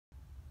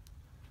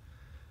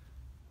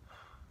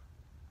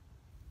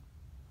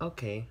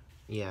Okay,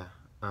 yeah,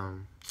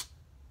 um,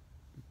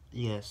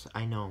 yes,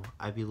 I know.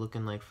 I be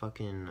looking like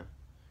fucking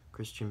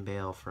Christian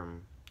Bale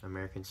from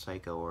American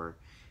Psycho or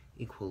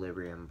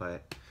Equilibrium,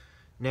 but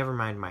never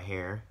mind my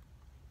hair.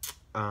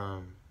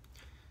 Um,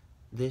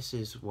 this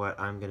is what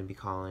I'm gonna be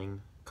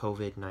calling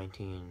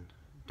COVID-19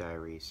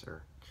 diaries,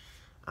 or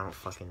I don't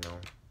fucking know,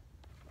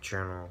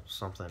 journal,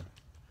 something.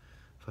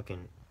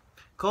 Fucking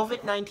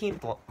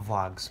COVID-19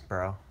 vlogs,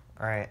 bro.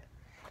 Alright.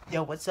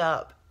 Yo, what's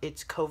up?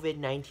 It's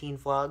COVID-19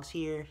 vlogs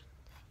here.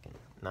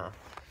 No.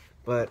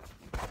 But,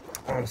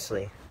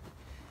 honestly,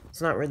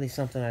 it's not really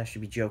something I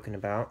should be joking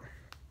about.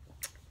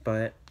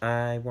 But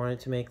I wanted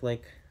to make,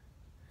 like,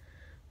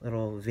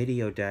 little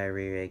video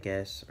diary, I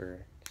guess,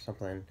 or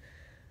something,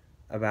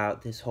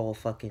 about this whole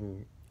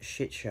fucking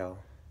shit show.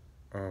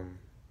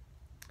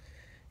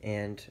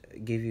 And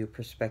give you a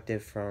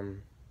perspective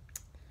from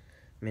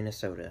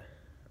Minnesota.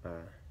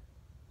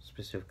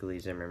 Specifically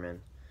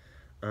Zimmerman.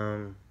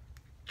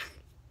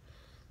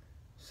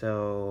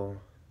 So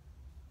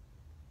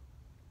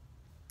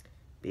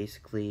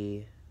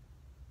basically,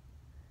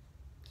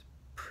 it's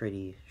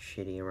pretty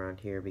shitty around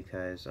here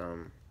because,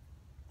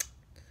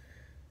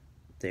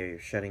 they're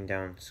shutting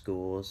down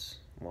schools.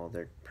 Well,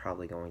 they're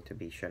probably going to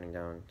be shutting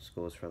down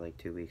schools for like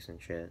 2 weeks and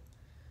shit.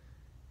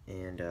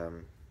 And,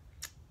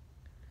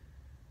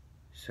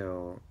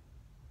 so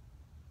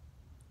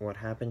what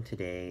happened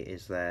today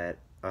is that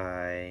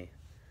I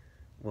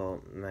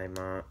went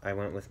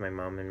with my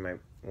mom and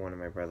one of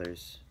my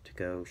brothers to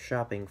go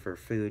shopping for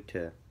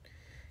food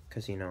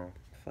cause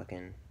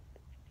fucking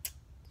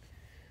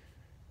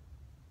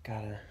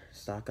gotta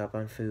stock up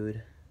on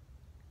food.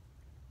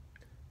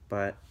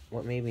 But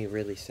what made me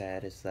really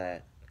sad is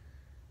that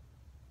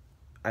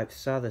I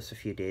saw this a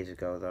few days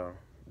ago though,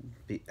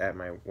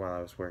 while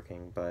I was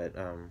working, but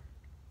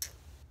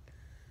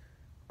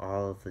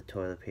all of the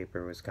toilet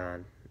paper was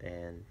gone,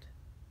 and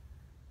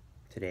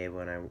today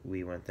when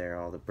we went there,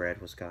 all the bread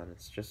was gone.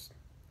 It's just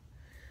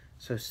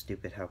so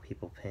stupid how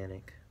people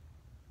panic.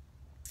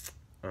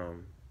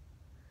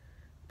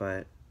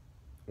 But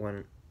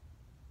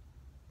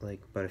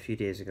a few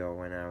days ago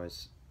when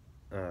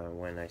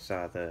I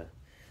saw the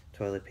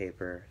toilet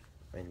paper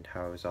and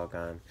how it was all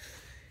gone,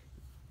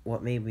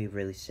 what made me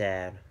really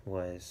sad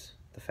was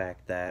the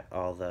fact that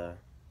all the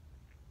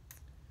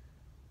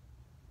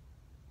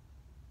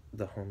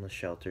homeless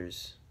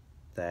shelters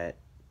that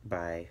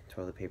buy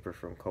toilet paper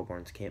from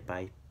Coborn's can't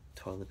buy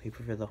toilet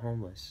paper for the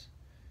homeless.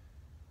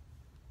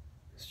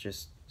 It's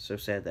just so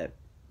sad that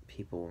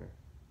people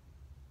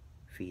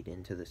feed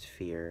into this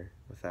fear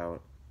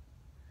without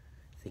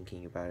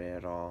thinking about it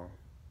at all.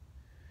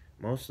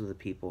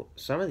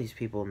 Some of these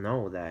people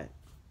know that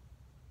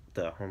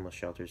the homeless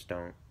shelters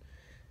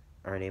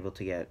aren't able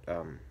to get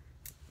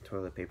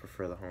toilet paper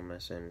for the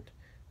homeless, and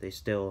they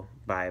still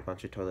buy a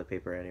bunch of toilet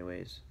paper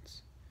anyways.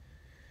 It's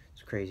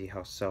crazy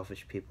how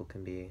selfish people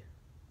can be,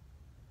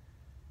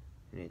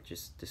 and it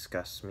just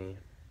disgusts me.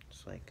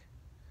 It's like,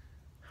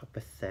 how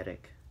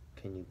pathetic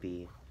can you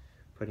be,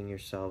 putting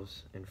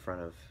yourselves in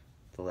front of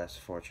the less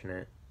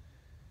fortunate?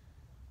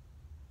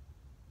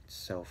 It's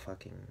so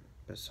fucking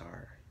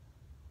bizarre.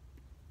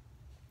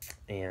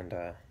 And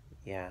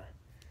yeah,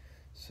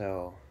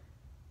 so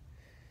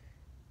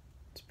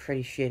it's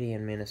pretty shitty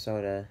in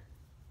Minnesota.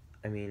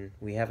 I mean,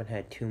 we haven't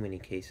had too many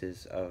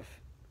cases of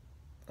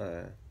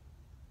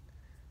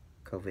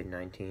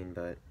COVID-19,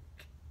 but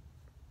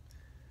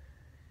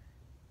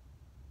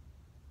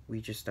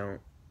we just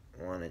don't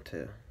want it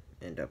to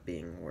end up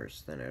being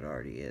worse than it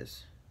already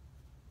is.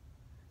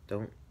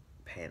 Don't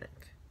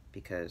panic,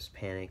 because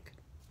panic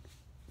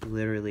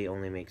literally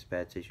only makes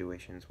bad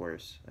situations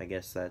worse. I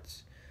guess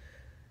that's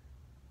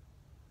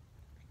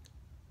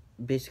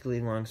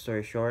basically, long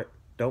story short,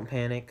 don't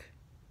panic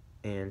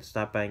and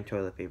stop buying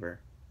toilet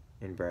paper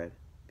and bread,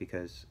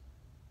 because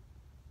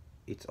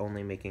it's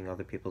only making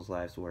other people's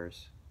lives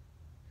worse.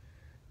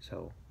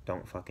 So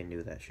don't fucking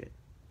do that shit.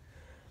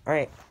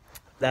 Alright,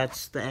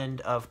 that's the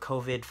end of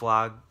COVID-19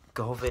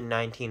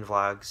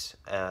 vlogs,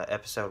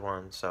 episode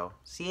 1. So,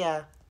 see ya!